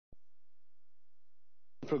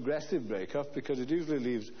progressive break-off because it usually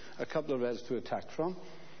leaves a couple of reds to attack from.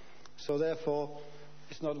 So therefore,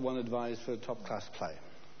 it's not one advised for top-class play.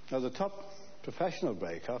 Now, the top professional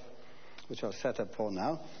break-off, which I'll set up for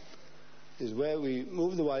now, is where we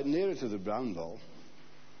move the white nearer to the brown ball,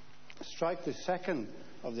 strike the second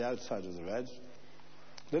of the outside of the reds,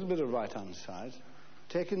 a little bit of right-hand side,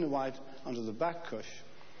 taking the white onto the back cush,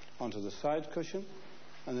 onto the side cushion,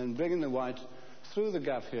 and then bringing the white through the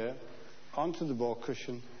gap here onto the ball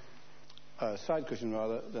cushion, side cushion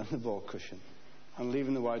rather than the ball cushion, and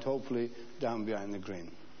leaving the white hopefully down behind the green.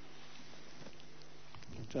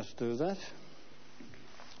 Just do that.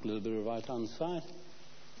 A little bit of right-hand side.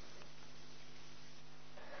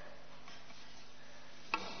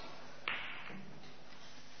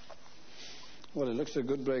 Well, it looks a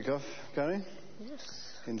good break-off, Gary.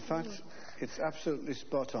 Yes. In fact, it's absolutely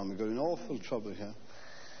spot on. We've got an awful trouble here.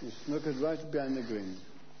 You snookered right behind the green.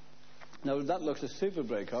 Now, that looks a super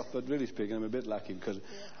break-off, but really speaking, I'm a bit lucky because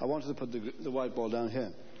I wanted to put the white ball down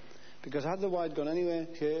here. Because had the white gone anywhere,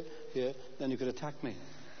 here, then you could attack me.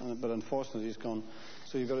 But unfortunately, it's gone.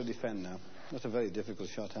 So you've got to defend now. That's a very difficult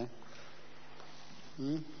shot, eh?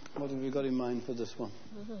 What have you got in mind for this one?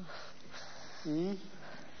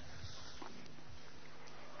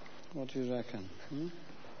 What do you reckon?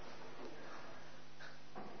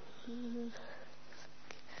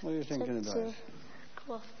 What are you thinking about?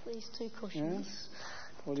 Go off these two cushions.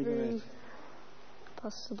 Yeah? What do you think?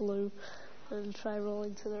 Past the blue and try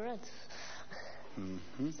rolling to the reds.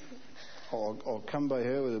 Or come by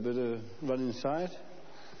here with a bit of run inside.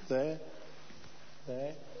 There,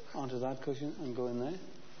 onto that cushion and go in there.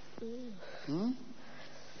 Have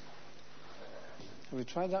we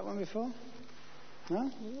tried that one before? No?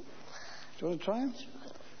 Do you want to try it?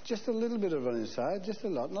 Just a little bit of run inside, just a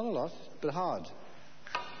lot, not a lot, but hard.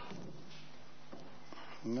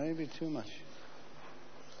 Maybe too much.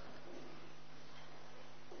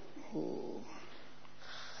 Oh.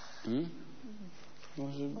 It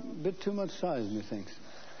was a bit too much size, methinks.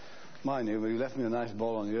 Mind you, you left me a nice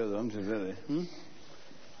ball on the other, haven't you, really?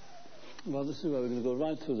 Well, this is where we're going to go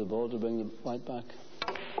right through the ball to bring the white back.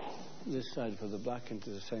 This side for the black into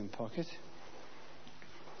the same pocket.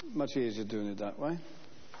 Much easier doing it that way.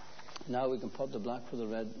 Now we can put the black for the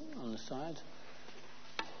red on the side.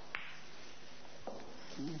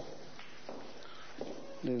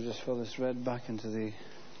 Leaves us for this red back into the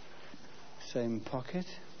same pocket.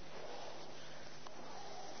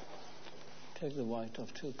 Take the white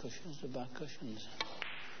off two cushions, the back cushions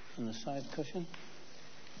and the side cushion.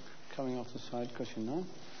 Coming off the side cushion now.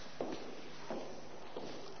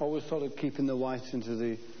 Always sort of keeping the whites into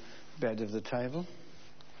the bed of the table.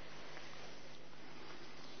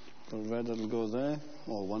 The red that'll go there,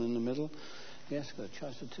 or one in the middle. Yes, got a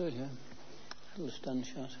choice of two here. A little stun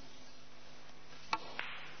shot.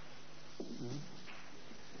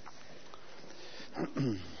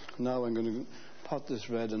 Now I'm going to pot this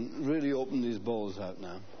red and really open these balls out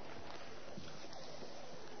now,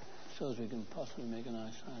 so as we can possibly make a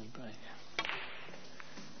nice size break.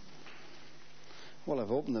 Well,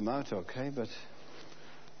 I've opened them out okay, but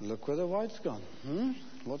look where the white's gone.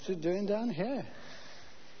 What's it doing down here?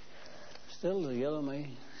 Still, the yellow may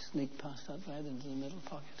sneak past that red into the middle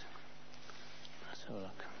pocket. Let's have a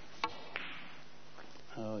look.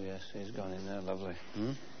 Oh, yes, he's gone in there. Lovely.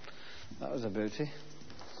 That was a beauty.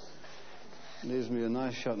 Leaves me a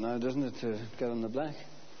nice shot now, doesn't it, to get on the black?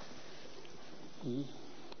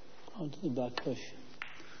 Onto the back cush.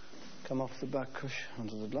 Come off the back cush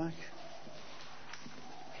onto the black.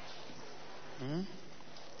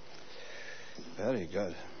 Very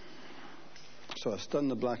good. So I stun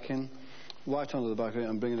the black in, white onto the back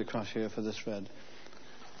and bring it across here for this red.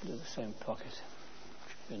 Do the same pocket.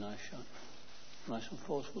 Should be a nice shot. Nice and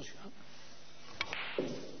forceful shot.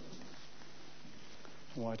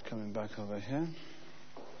 White coming back over here.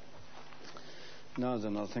 Now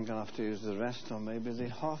then, I think I'll have to use the rest, or maybe the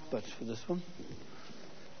half butts for this one.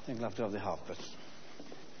 I think I'll have to have the half butts.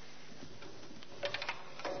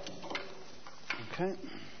 Okay.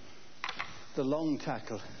 The long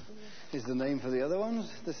tackle is the name for the other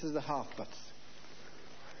ones. This is the half butts.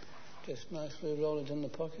 Just nicely roll it in the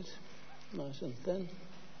pocket, nice and thin.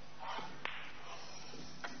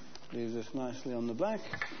 Leaves us nicely on the black.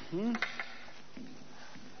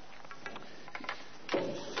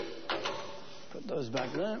 Put those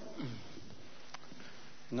back there.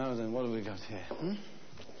 Now then, what have we got here?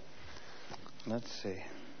 Let's see.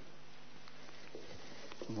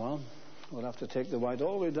 Well, we'll have to take the white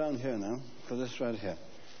all the way down here now for this right here,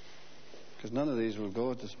 because none of these will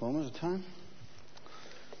go at this moment of time.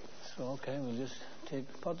 So, okay, we'll just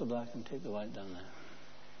pot the black and take the white down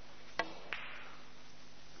there.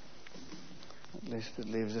 At least it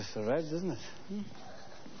leaves us the reds, doesn't it?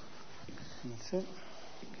 That's it.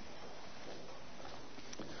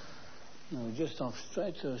 Now we just off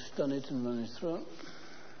straight, so stun it and run it through.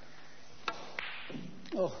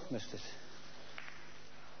 Oh, missed it.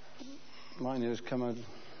 Mine has come out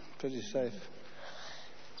pretty safe.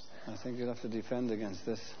 I think you'll have to defend against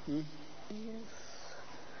this. Yes.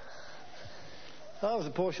 That was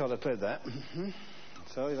a poor shot I played there.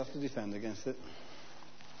 So you'll have to defend against it.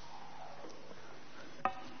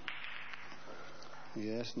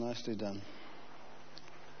 Yes, nicely done.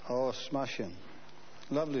 Oh, smashing.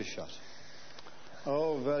 Lovely shot.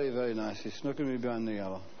 Oh, very, very nicely. Snookered me behind the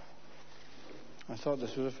yellow. I thought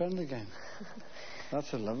this was a friendly game.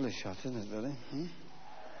 That's a lovely shot, isn't it, really?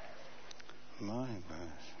 My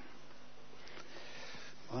word.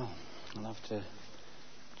 Well, I'll have to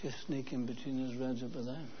just sneak in between those reds up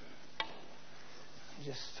there.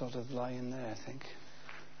 Just sort of lie in there, I think.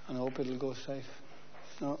 And hope it'll go safe.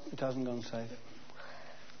 No, it hasn't gone safe.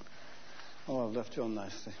 Oh, I've left you on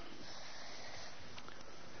nicely.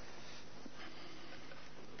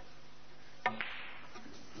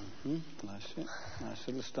 Nice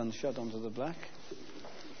little stun shot onto the black.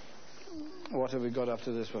 What have we got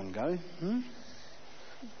after this one, Gary? I'm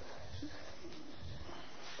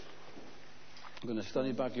going to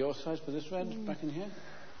study back your side for this red, back in here.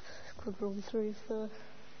 Could run through for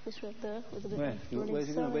this red there with a bit Where? of Where's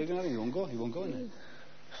he going to go? He won't go. He won't go in there.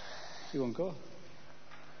 He won't go.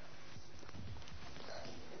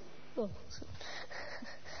 Oh.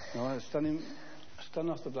 No, stun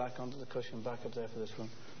off the black onto the cushion, back up there for this one,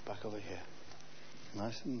 back over here.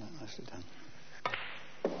 Nicely done.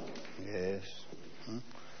 Yes.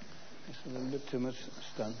 It's a little bit too much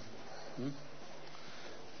stun. A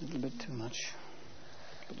little bit too much.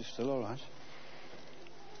 But it's still all right.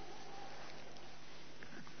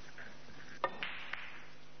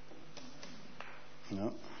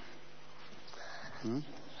 No.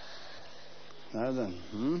 Now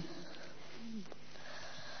then.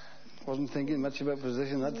 Wasn't thinking much about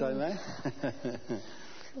position that time, eh?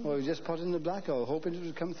 Well, you just put in the black or hoping it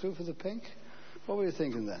would come through for the pink? What were you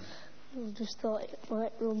thinking then? I just thought it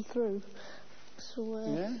might run through. So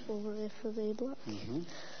over here for the black.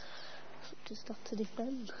 So just have to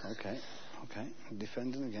defend. Okay.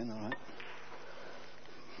 Defending again, all right.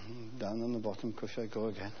 Down on the bottom, push I go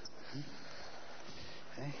again.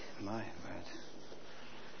 Hey, my word.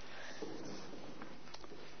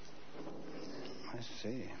 I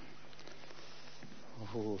see.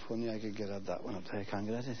 Oh, if only I could get at that one up there. I can't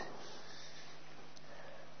get at it.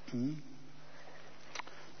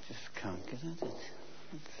 Just can't get at it.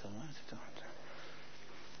 It's all right, I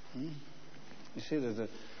don't. You see,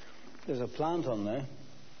 there's a plant on there.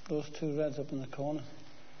 Those two reds up in the corner.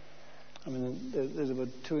 I mean, there's about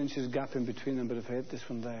 2 inches gap in between them, but if I hit this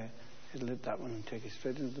one there, it'll hit that one and take it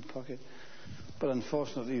straight into the pocket. But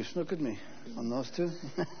unfortunately, you snookered me on those two.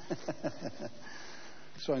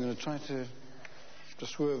 So I'm going to try to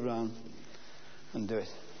swerve around and do it.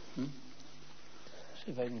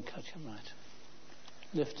 See if I can catch him right.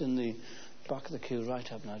 Lifting the back of the keel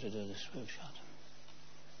right up now to do the swerve shot.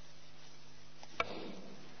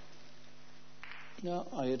 No,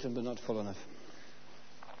 I hit him, but not full enough.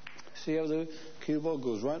 See how the cue ball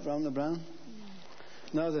goes right round the brown?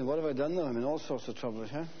 Now then, what have I done now? I'm in all sorts of trouble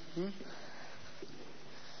here.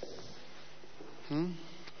 It'd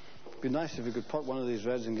be nice if we could pot one of these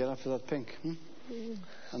reds and get after that pink.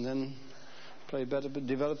 And then play better, but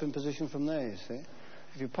develop in position from there, you see.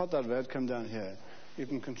 If you pot that red, come down here. You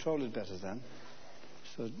can control it better then.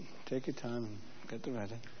 So take your time and get the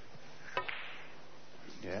red in.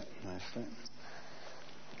 Yeah, nicely.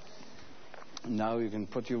 Now you can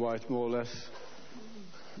put your white more or less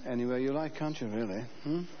anywhere you like, can't you, really?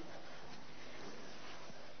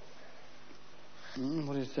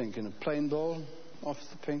 What do you think? In a plain ball, off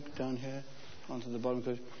the pink, down here, onto the bottom,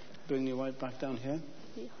 could bring your white back down here?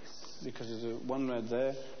 Yes. Because there's one red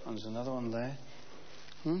there, and there's another one there.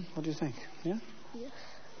 What do you think? Yeah? Yes.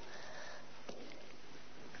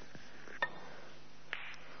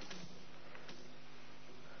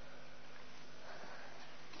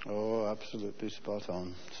 Oh, absolutely spot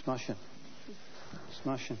on. Smashing.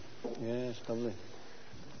 Yes, lovely.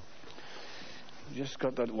 Just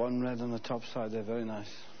got that one red on the top side there, very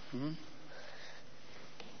nice.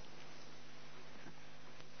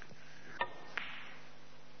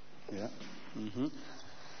 Yeah.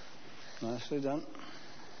 Nicely done.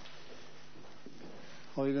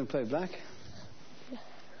 Oh, you're going to play black? Yeah.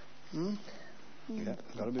 Yeah,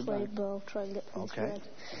 got to be Play black. ball, try and get this red.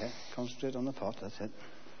 Yeah, concentrate on the pot, that's it.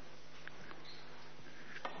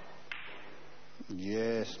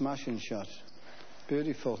 Yeah, smashing shot.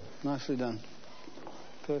 Beautiful. Nicely done.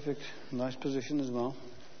 Perfect. Nice position as well.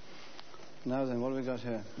 Now then, what have we got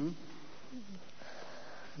here?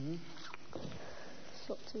 It's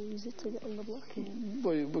not too easy to get on the black.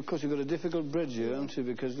 Well, because you've got a difficult bridge here, haven't you?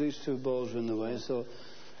 Because these two balls are in the way, so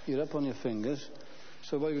you're up on your fingers.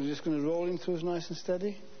 So what, you're just going to roll him through nice and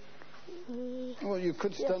steady? Well, you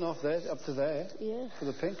could stun off there, up to there, for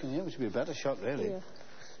the pink, and which would be a better shot, really.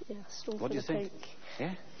 Yeah, still what do you think? Pink.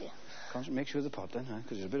 Yeah? Yeah. Make sure of the pot then,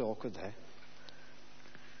 because it's a bit awkward there.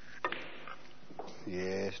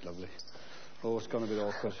 Yes, lovely. Oh, it's gone a bit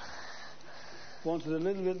awkward. Wanted a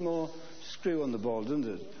little bit more screw on the ball, didn't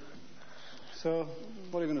it? So,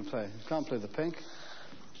 what are you going to play? You can't play the pink.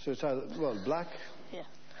 So it's either, well, black. Yeah.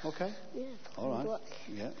 Okay? Yeah, all right. Black.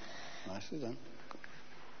 Yeah, nicely done.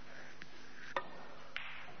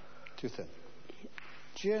 Too thin. Yeah.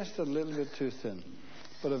 Just a little bit too thin.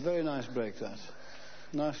 But a very nice break, that.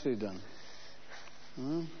 Nicely done.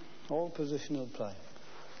 All positional play.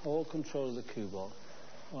 All control of the cue ball.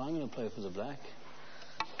 Well, I'm going to play for the black.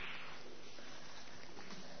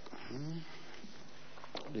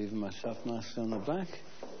 Leaving myself nicely on the black.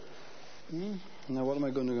 Now, what am I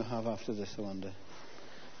going to have after this, I wonder?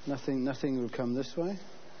 Nothing will come this way.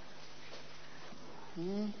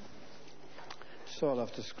 So I'll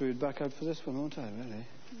have to screw it back out for this one, won't I, really?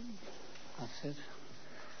 That's it.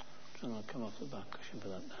 And I'll come off the back cushion for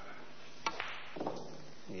that now.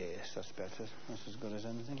 Yes, that's better. That's as good as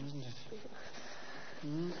anything, isn't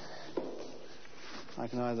it? I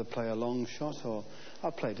can either play a long shot or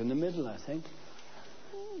I'll play it in the middle, I think.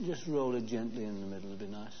 Just roll it gently in the middle would be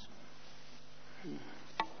nice.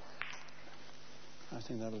 I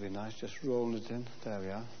think that'll be nice. Just roll it in. There we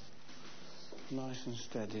are. Nice and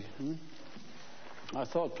steady. I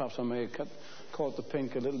thought perhaps I may have caught the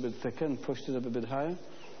pink a little bit thicker and pushed it up a bit higher.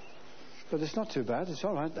 But it's not too bad. It's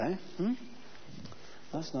all right there.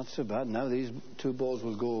 That's not so bad. Now these two balls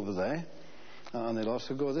will go over there. And they'll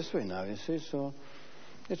also go this way now, you see. So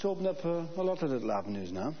it's opened up a lot of little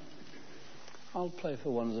avenues now. I'll play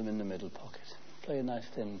for one of them in the middle pocket. Play a nice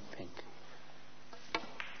thin pink.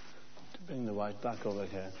 To bring the white back over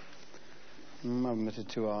here. I've made it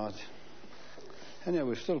too hard. Anyway,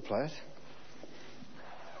 we'll still play it.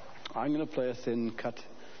 I'm going to play a thin cut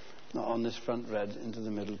on this front red into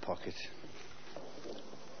the middle pocket.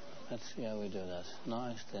 Let's see how we do that.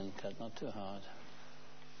 Nice thin cut, not too hard.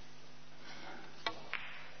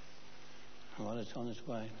 Well, it's on its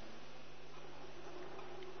way.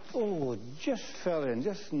 Oh, it just fell in.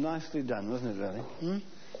 Just nicely done, wasn't it, really?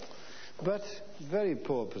 But very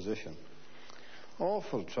poor position.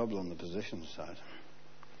 Awful trouble on the position side.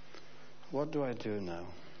 What do I do now?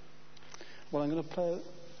 Well, I'm going to play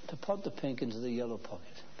to pot the pink into the yellow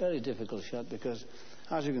pocket. Very difficult shot because,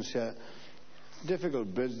 as you can see,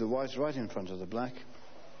 difficult bridge. The white's right in front of the black.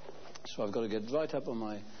 So I've got to get right up on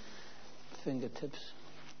my fingertips.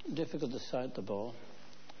 Difficult to sight the ball.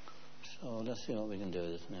 So let's see what we can do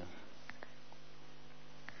with it now.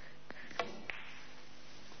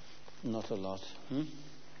 Not a lot.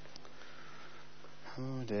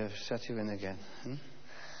 Oh dear, set you in again.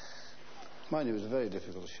 Mind you, it was a very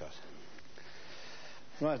difficult shot.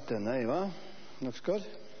 Right then, there you are. Looks good.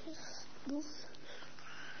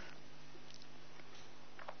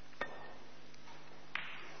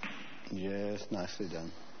 Yes, nicely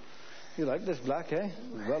done. You like this black, eh?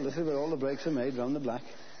 Well, this is where all the breaks are made, round the black.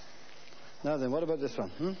 Now then, what about this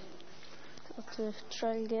one? Got to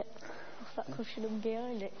try and get off that cushion and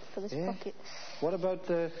behind it for this pocket. What about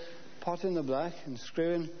the pot in the black and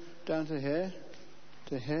screwing down to here,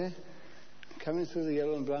 coming through the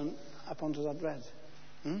yellow and brown up onto that red?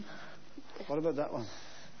 What about that one?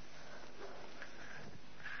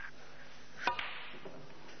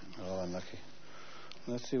 Oh, unlucky.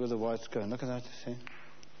 Let's see where the white's going. Look at that, you see?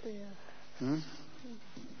 Yeah.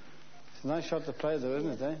 It's a nice shot to play, though,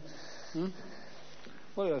 isn't it, eh?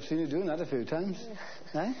 Well, I've seen you doing that a few times.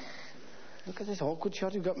 Eh? Look at this awkward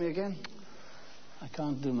shot you've got me again. I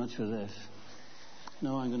can't do much with this.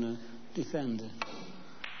 No, I'm going to defend it.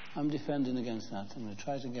 I'm defending against that. I'm going to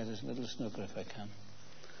try to get as little snooker if I can.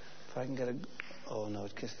 If I can get a... Oh, no,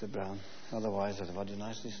 it kissed the brown. Otherwise, I'd have had you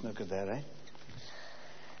nicely snookered there, eh?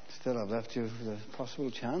 Still, I've left you with a possible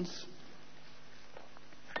chance.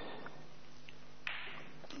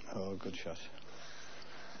 Oh, good shot.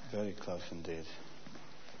 Very close indeed.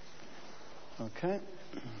 Okay.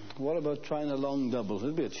 What about trying a long double?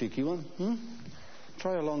 It'll be a cheeky one.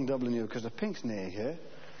 Try a long double in you, because the pink's near here.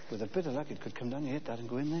 With a bit of luck, it could come down, you hit that and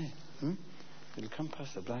go in there. It'll come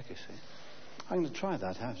past the black, you see. I'm going to try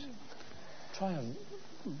that out. Try a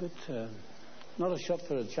bit, not a shot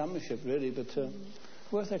for a championship, really, but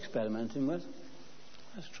worth experimenting with.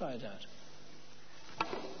 Let's try it out.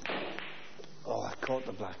 Oh, I caught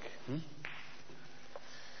the black.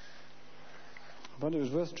 But it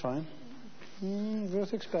was worth trying.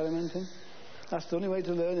 Worth experimenting. That's the only way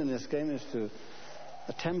to learn in this game, is to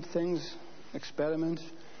attempt things, experiment,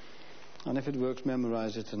 and if it works,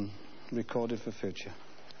 memorize it and record it for future.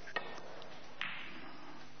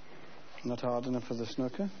 Not hard enough for the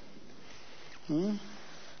snooker.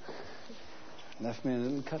 Left me a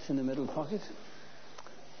little cut in the middle pocket.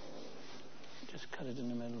 Just cut it in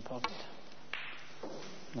the middle pocket.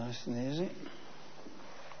 Nice and easy.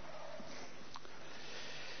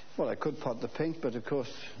 Well, I could pot the pink, but of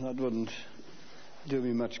course that wouldn't do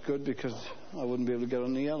me much good because I wouldn't be able to get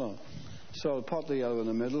on the yellow. So I'll pot the yellow in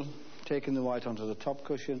the middle, taking the white onto the top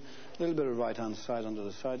cushion, a little bit of right-hand side onto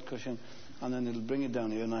the side cushion, and then it'll bring it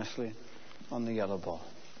down here nicely on the yellow ball.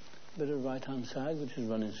 A bit of right-hand side, which is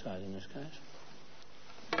running side in this case.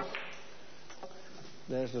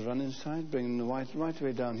 There's the running side, bringing the white right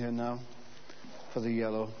way down here now for the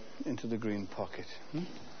yellow into the green pocket.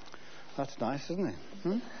 That's nice, isn't it?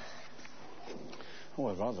 Oh,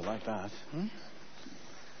 I'd rather like that.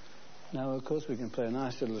 Now, of course, we can play a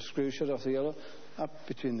nice little screw shot off the yellow, up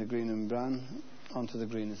between the green and brown, onto the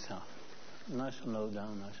green itself. Nice and low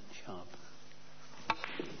down, nice and sharp.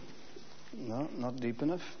 No, not deep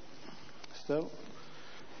enough. Still.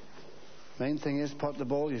 Main thing is, pot the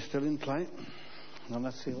ball, you're still in play. Now,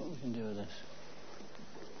 let's see what we can do with this.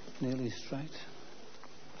 Nearly straight.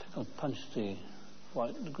 I think I'll punch the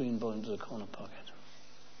green ball into the corner pocket.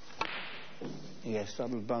 Yes,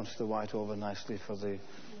 that'll bounce the white over nicely for the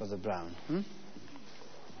brown.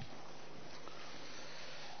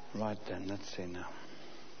 Right then, let's see now.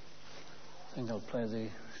 I think I'll play the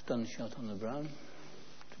stun shot on the brown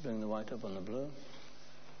to bring the white up on the blue.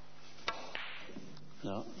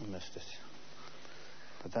 No, I missed it.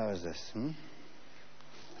 But that was this.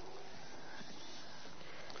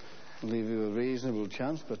 Leave you a reasonable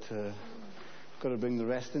chance, but got to bring the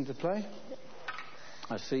rest into play.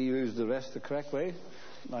 I see you use the rest the correct way,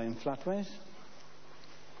 lying flat ways.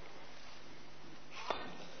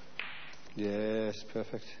 Yes,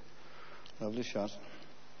 perfect. Lovely shot.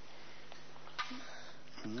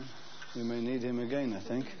 You may need him again, I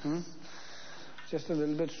think. Just a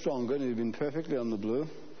little bit stronger, and he's been perfectly on the blue.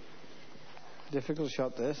 Difficult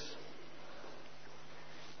shot, this.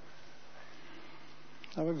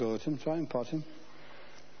 Have a go at him. Try and pot him.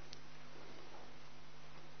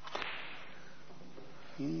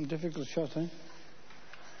 Difficult shot, eh?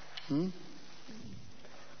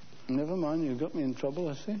 Never mind, you got me in trouble,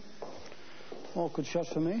 I see. Awkward shot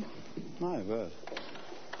for me. My word.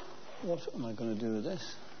 What am I going to do with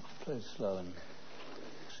this? Play it slow and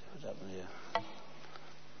see what's happening here.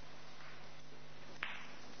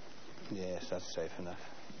 Yes, that's safe enough.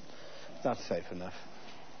 That's safe enough.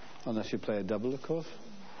 Unless you play a double, of course.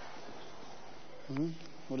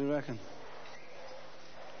 What do you reckon?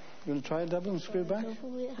 You want to try a double and screw back?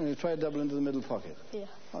 Double, yeah. And you try a double into the middle pocket? Yeah.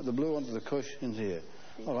 The blue onto the cush into here.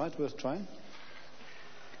 Yeah. All right, worth trying.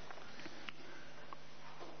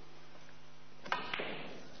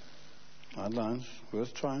 Hard lines,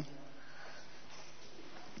 worth trying.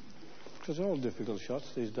 Because they're all difficult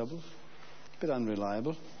shots, these doubles. A bit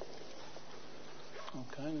unreliable.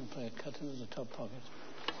 Okay, and play a cut into the top pocket.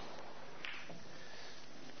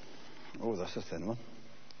 Oh, that's a thin one.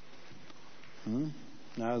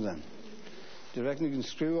 Now then, do you reckon you can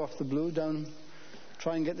screw off the blue down?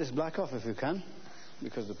 Try and get this black off if you can,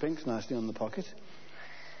 because the pink's nicely on the pocket.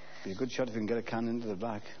 Be a good shot if you can get a can into the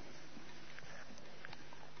black.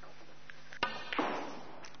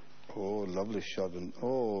 Oh, lovely shot, and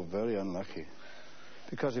oh, very unlucky.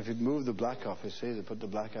 Because if you'd move the black off, you see, they'd put the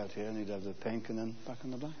black out here and you'd have the pink and then back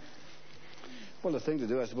on the black. Well, the thing to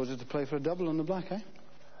do, I suppose, is to play for a double on the black, eh?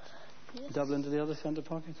 Yes. Double into the other centre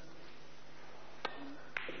pocket.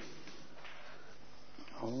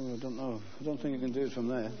 Oh, I don't know. I don't think you can do it from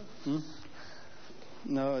there.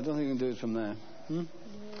 No, I don't think you can do it from there.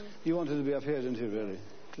 You wanted to be up here, didn't you, really?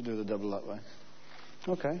 To do the double that way.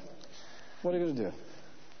 Okay. What are you going to do?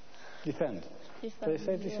 Defend. Play a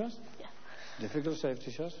safety shot? Yeah. Difficult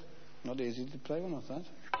safety shot. Not easy to play one of that.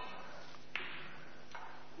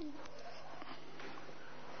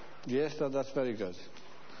 Yes, that's very good.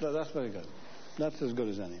 That's very good. That's as good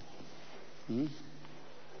as any.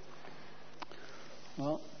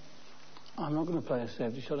 Well, I'm not going to play a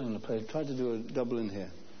safety shot. I'm going to try to do a double in here.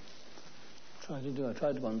 I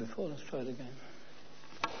tried one before. Let's try it again.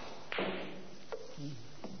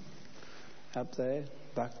 Up there,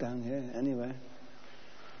 back down here, anywhere.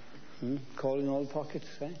 Calling all pockets,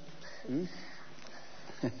 eh?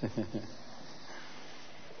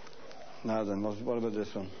 Now then, what about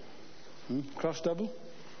this one? Cross double?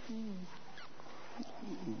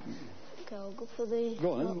 Okay, I'll go for the...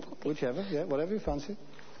 Go on, whichever, yeah, whatever you fancy.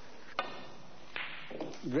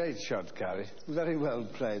 Great shot, Gary. Very well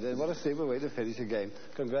played. What a super way to finish a game.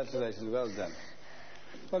 Congratulations, well done.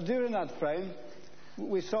 Well, during that frame,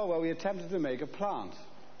 we saw where we attempted to make a plant,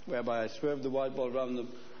 whereby I swerved the white ball around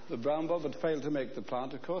the brown ball, but failed to make the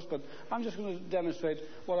plant, of course. But I'm just going to demonstrate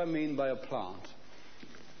what I mean by a plant.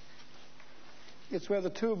 It's where the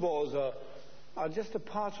two balls are just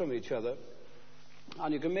apart from each other,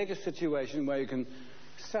 and you can make a situation where you can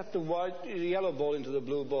set the yellow ball into the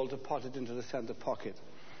blue ball to pot it into the center pocket.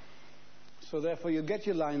 So therefore you get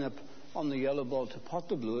your line-up on the yellow ball to pot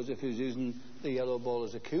the blue as if you're using the yellow ball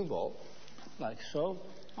as a cue ball, like so.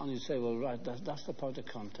 And you say, well, right, that's the point of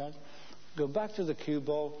contact. Go back to the cue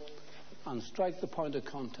ball and strike the point of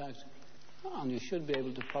contact, and you should be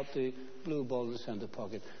able to pot the blue ball in the center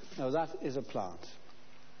pocket. Now that is a plant.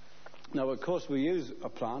 Now, of course, we use a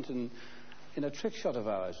plant in a trick shot of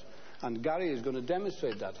ours, and Gary is going to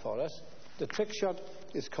demonstrate that for us. The trick shot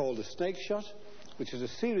is called a snake shot, which is a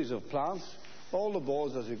series of plants. All the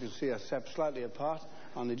balls, as you can see, are set slightly apart,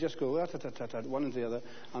 and they just go one into the other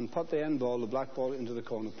and put the end ball, the black ball, into the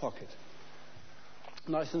corner pocket.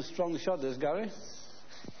 Nice and strong shot, this, Gary.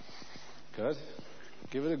 Good.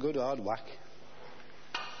 Give it a good hard whack.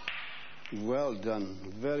 Well done.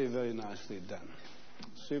 Very, very nicely done.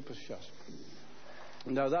 Super shot.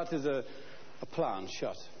 Now that is a plant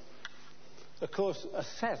shot. Of course, a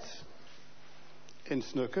set in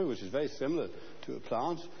snooker, which is very similar to a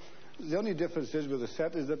plant, the only difference is with a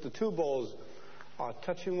set is that the two balls are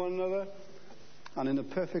touching one another and in a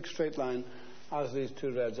perfect straight line, as these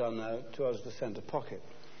two reds are now, towards the center pocket.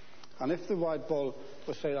 And if the white ball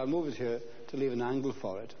was, say, I'll move it here to leave an angle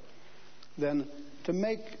for it, then to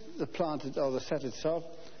make the plant or the set itself,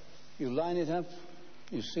 you line it up,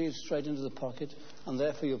 you see it straight into the pocket, and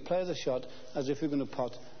therefore you play the shot as if you're going to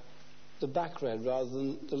pot the back red rather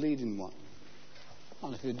than the leading one.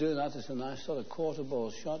 And if you do that, it's a nice sort of quarter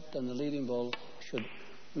ball shot, then the leading ball should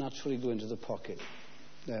naturally go into the pocket.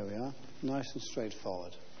 There we are, nice and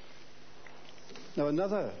straightforward. Now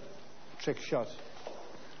another trick shot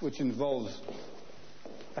which involves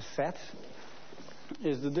a set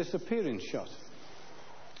is the disappearing shot.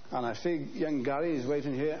 And I see young Gary is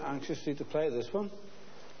waiting here anxiously to play this one.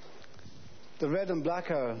 The red and black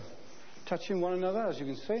are touching one another, as you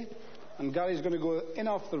can see. And Gary's going to go in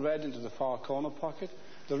off the red into the far corner pocket.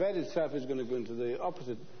 The red itself is going to go into the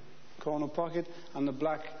opposite corner pocket, and the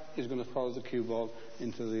black is going to follow the cue ball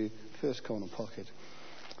into the first corner pocket.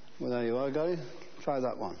 Well, there you are, Gary. Try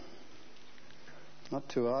that one. Not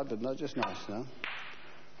too hard, but not just nice now.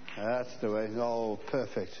 That's the way. Oh,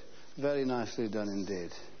 perfect. Very nicely done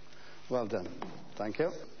indeed. Well done. Thank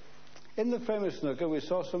you. In the frame of snooker, we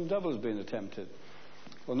saw some doubles being attempted.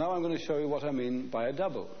 Well, now I'm going to show you what I mean by a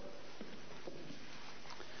double.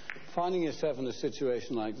 Finding yourself in a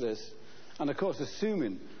situation like this, and of course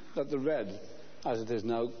assuming that the red, as it is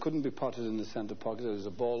now, couldn't be potted in the center pocket, there was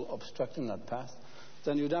a ball obstructing that path,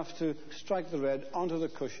 then you'd have to strike the red onto the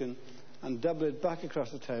cushion and double it back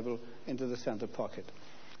across the table into the center pocket.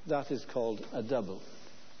 That is called a double.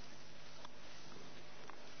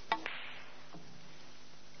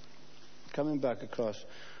 Coming back across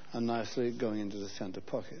and nicely going into the center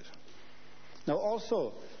pocket. Now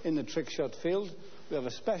also in the trick shot field, we have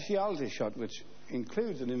a speciality shot which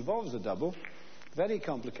includes and involves a double. Very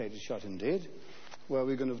complicated shot indeed, where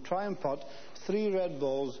we're going to try and pot 3 red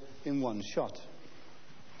balls in one shot.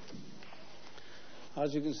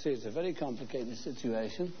 As you can see, it's a very complicated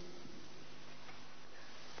situation.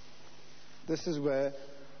 This is where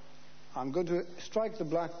I'm going to strike the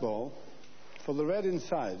black ball for the red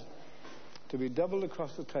inside to be doubled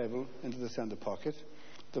across the table into the center pocket.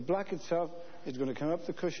 The black itself is going to come up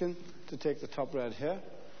the cushion to take the top red here.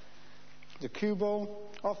 The cue ball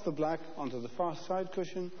off the black onto the far side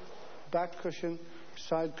cushion, back cushion,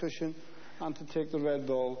 side cushion, and to take the red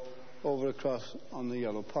ball over across on the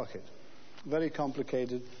yellow pocket. Very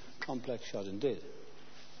complicated, complex shot indeed.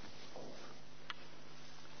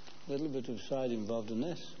 A little bit of side involved in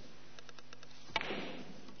this.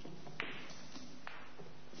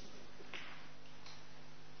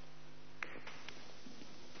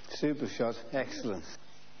 Super shot, excellent.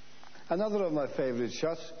 Another of my favourite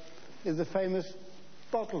shots is the famous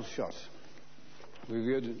bottle shot. We've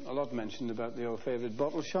heard a lot mentioned about the old favourite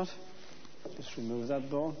bottle shot. Just remove that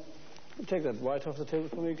ball. Take that white off the table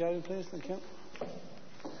for me, Gary, please. Thank you.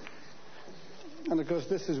 And of course,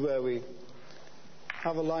 this is where we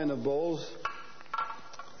have a line of balls,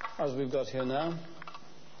 as we've got here now.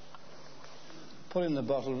 Put in the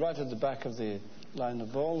bottle right at the back of the line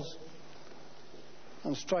of balls.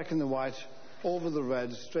 and striking the white over the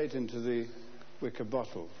red straight into the wicker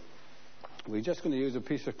bottle. We're just going to use a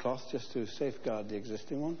piece of cloth just to safeguard the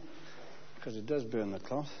existing one, because it does burn the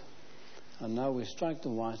cloth. And now we strike the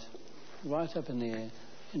white right up in the air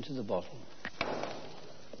into the bottle.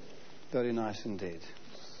 Very nice indeed.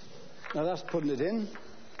 Now that's putting it in.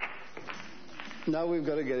 Now we've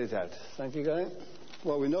got to get it out. Thank you, Gary.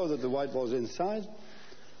 Well, we know that the white ball's inside.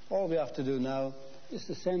 All we have to do now is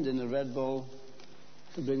to send in the red ball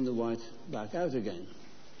to bring the white back out again.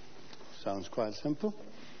 Sounds quite simple.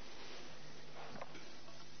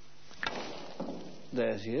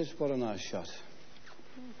 There she is. What a nice shot.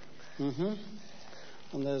 And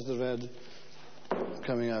there's the red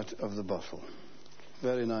coming out of the bottle.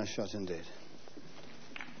 Very nice shot indeed.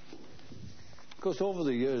 Of course, over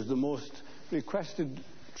the years, the most requested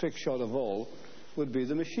trick shot of all would be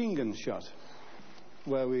the machine gun shot,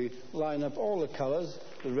 where we line up all the colours,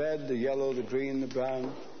 the red, the yellow, the green, the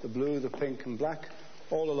brown, the blue, the pink and black,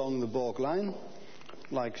 all along the baulk line,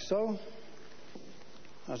 like so,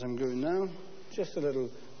 as I'm doing now, just a little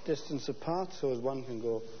distance apart so as one can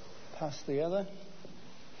go past the other.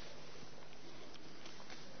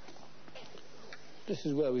 This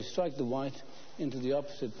is where we strike the white into the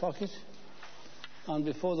opposite pocket, and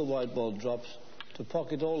before the white ball drops, to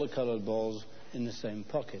pocket all the coloured balls in the same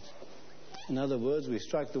pocket. In other words, we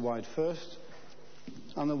strike the white first,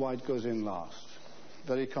 and the white goes in last.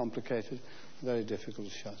 Very complicated, very difficult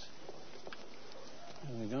shot.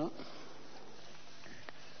 There we go.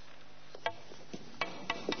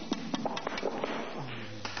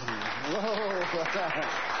 Whoa!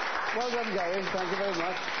 Well done, Gary. Thank you very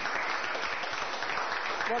much.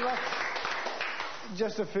 Well, that's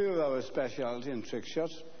just a few of our speciality in trick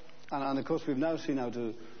shots. And of course, we've now seen how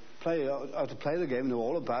to play the game, know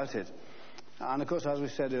all about it. And of course, as we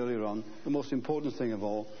said earlier on, the most important thing of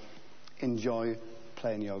all, enjoy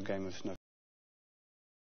playing your game of snooker.